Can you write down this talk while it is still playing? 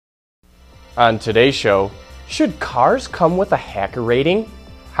On today's show, should cars come with a hacker rating?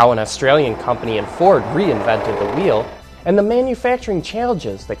 How an Australian company and Ford reinvented the wheel, and the manufacturing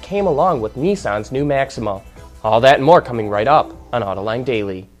challenges that came along with Nissan's new Maxima. All that and more coming right up on Autoline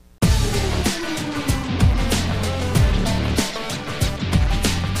Daily.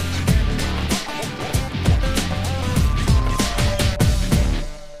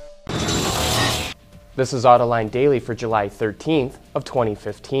 This is Autoline Daily for July 13th of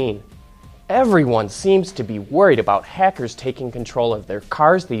 2015. Everyone seems to be worried about hackers taking control of their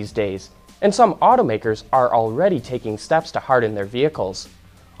cars these days, and some automakers are already taking steps to harden their vehicles.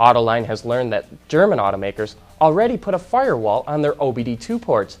 Autoline has learned that German automakers already put a firewall on their OBD2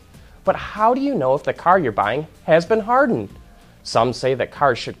 ports. But how do you know if the car you're buying has been hardened? Some say that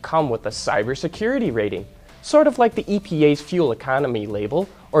cars should come with a cybersecurity rating, sort of like the EPA's fuel economy label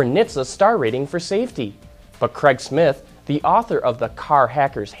or NHTSA's star rating for safety. But Craig Smith, the author of the Car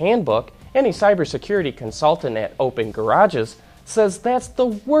Hacker's Handbook and a cybersecurity consultant at Open Garages, says that's the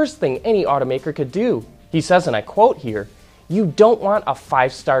worst thing any automaker could do. He says, and I quote here, "You don't want a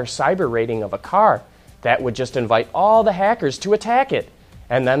 5-star cyber rating of a car. That would just invite all the hackers to attack it.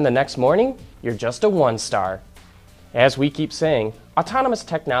 And then the next morning, you're just a 1-star. As we keep saying, autonomous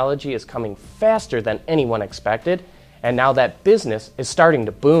technology is coming faster than anyone expected, and now that business is starting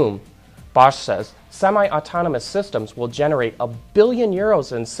to boom. Bosch says semi-autonomous systems will generate €1 billion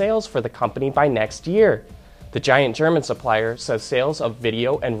in sales for the company by next year. The giant German supplier says sales of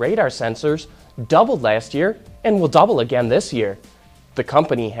video and radar sensors doubled last year and will double again this year. The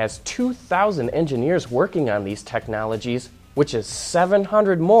company has 2,000 engineers working on these technologies, which is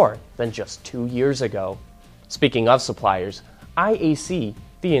 700 more than just 2 years ago. Speaking of suppliers, IAC,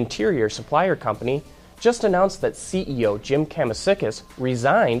 the interior supplier company, just announced that CEO Jim Kamisakis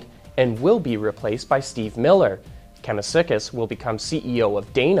resigned and will be replaced by Steve Miller. Kamisakis will become CEO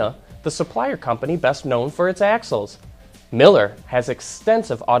of Dana, the supplier company best known for its axles. Miller has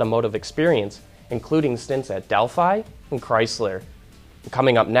extensive automotive experience, including stints at Delphi and Chrysler.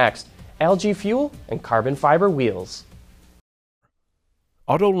 Coming up next, algae fuel and carbon fiber wheels.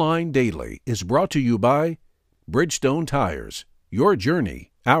 Autoline Daily is brought to you by Bridgestone Tires, your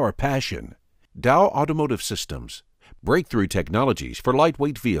journey, our passion. Dow Automotive Systems, breakthrough technologies for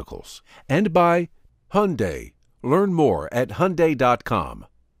lightweight vehicles. And by Hyundai. Learn more at Hyundai.com.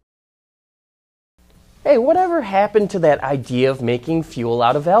 Hey, whatever happened to that idea of making fuel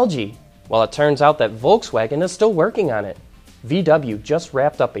out of algae? Well, it turns out that Volkswagen is still working on it. VW just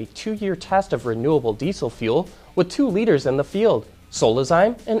wrapped up a 2-year test of renewable diesel fuel with 2 leaders in the field,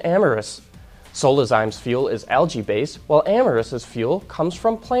 Solazyme and Amyris. Solazyme's fuel is algae-based, while Amyris's fuel comes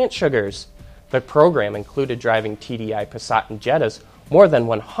from plant sugars. The program included driving TDI Passat and Jettas more than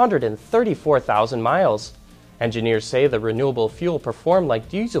 134,000 miles. Engineers say the renewable fuel performed like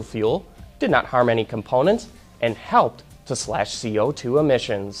diesel fuel, did not harm any components, and helped to slash CO2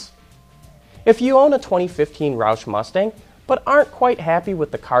 emissions. If you own a 2015 Roush Mustang but aren't quite happy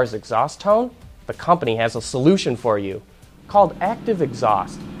with the car's exhaust tone, the company has a solution for you. Called Active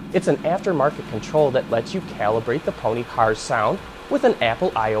Exhaust. It's an aftermarket control that lets you calibrate the Pony car's sound with an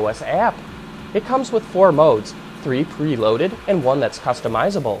Apple iOS app. It comes with 4 modes, 3 preloaded and 1 that's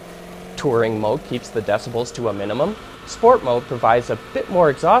customizable. Touring mode keeps the decibels to a minimum. Sport mode provides a bit more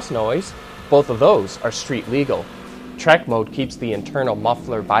exhaust noise. Both of those are street legal. Trek mode keeps the internal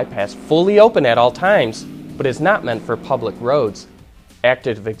muffler bypass fully open at all times, but is not meant for public roads.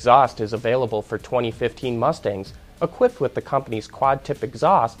 Active Exhaust is available for 2015 Mustangs, equipped with the company's quad-tip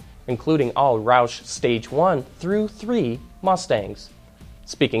exhaust, including all Roush Stage 1 through 3 Mustangs.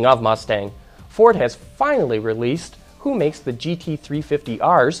 Speaking of Mustang, Ford has finally released who makes the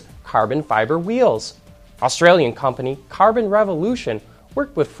GT350R's carbon fiber wheels. Australian company Carbon Revolution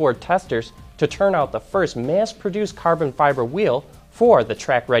worked with Ford testers to turn out the first mass-produced carbon fiber wheel for the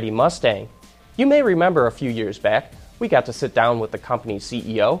track-ready Mustang. You may remember a few years back, we got to sit down with the company's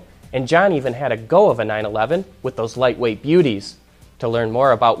CEO, and John even had a go of a 911 with those lightweight beauties. To learn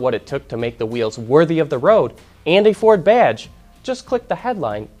more about what it took to make the wheels worthy of the road and a Ford badge, just click the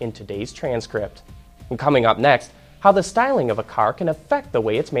headline in today's transcript. And coming up next, how the styling of a car can affect the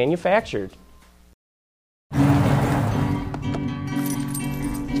way it's manufactured.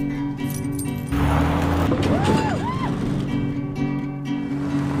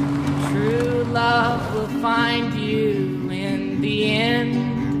 True love will find you in the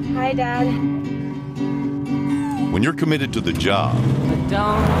end. Hi, Dad. When you're committed to the job, But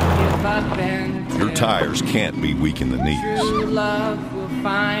don't give up and your tires can't be weak in the knees. True love will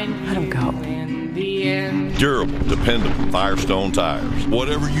find you Let 'em go. in the end. Durable, dependable Firestone tires.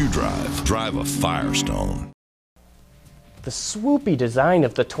 Whatever you drive, drive a Firestone. The swoopy design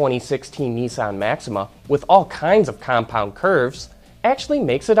of the 2016 Nissan Maxima, with all kinds of compound curves, actually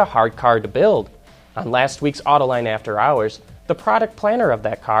makes it a hard car to build. On last week's Autoline After Hours, the product planner of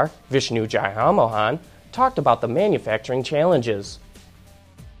that car, Vishnu Jayamohan, talked about the manufacturing challenges.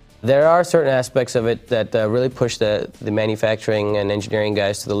 There are certain aspects of it that really push the manufacturing and engineering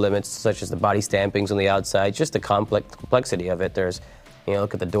guys to the limits, such as the body stampings on the outside, just the complexity of it. There's,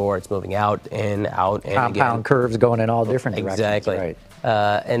 look at the door, it's moving out, in, out, in, compound again. curves going in all different directions. Exactly. Right.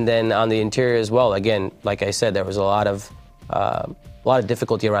 And then on the interior as well, again, like I said, there was a lot of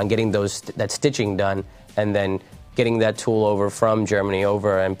difficulty around getting that stitching done, and then getting that tool over from Germany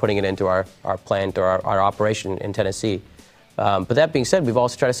over and putting it into our plant or our operation in Tennessee. But that being said, we've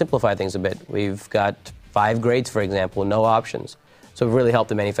also tried to simplify things a bit. We've got 5 grades, for example, no options. So we've really helped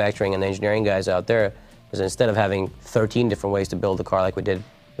the manufacturing and the engineering guys out there, because instead of having 13 different ways to build a car like we did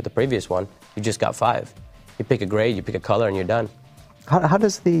with the previous one, you just got 5. You pick a grade, you pick a color, and you're done. How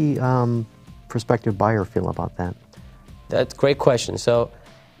does the prospective buyer feel about that? That's a great question. So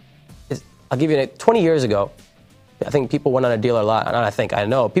I'll give you 20 years ago, I think people went on a dealer lot. I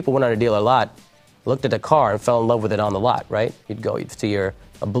know people went on a dealer lot, looked at a car and fell in love with it on the lot, right? You'd see a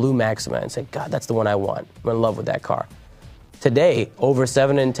blue Maxima and say, God, that's the one I want. I'm in love with that car. Today, over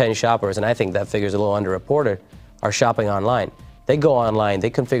 7 in 10 shoppers, and I think that figure's a little underreported, are shopping online. They go online, they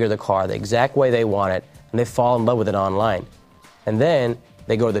configure the car the exact way they want it, and they fall in love with it online. And then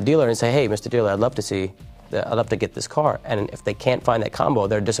they go to the dealer and say, hey, Mr. Dealer, I'd love to get this car. And if they can't find that combo,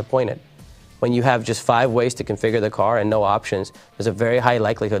 they're disappointed. When you have just 5 ways to configure the car and no options, there's a very high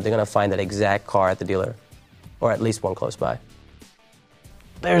likelihood they're going to find that exact car at the dealer, or at least one close by.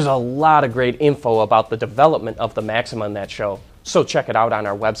 There's a lot of great info about the development of the Maxima in that show, so check it out on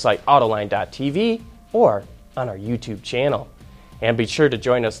our website, Autoline.tv, or on our YouTube channel. And be sure to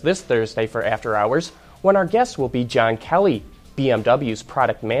join us this Thursday for After Hours, when our guest will be John Kelly, BMW's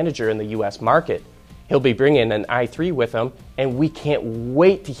product manager in the U.S. market. He'll be bringing an i3 with him, and we can't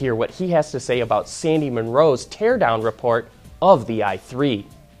wait to hear what he has to say about Sandy Munro's teardown report of the i3.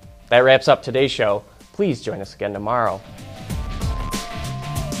 That wraps up today's show. Please join us again tomorrow.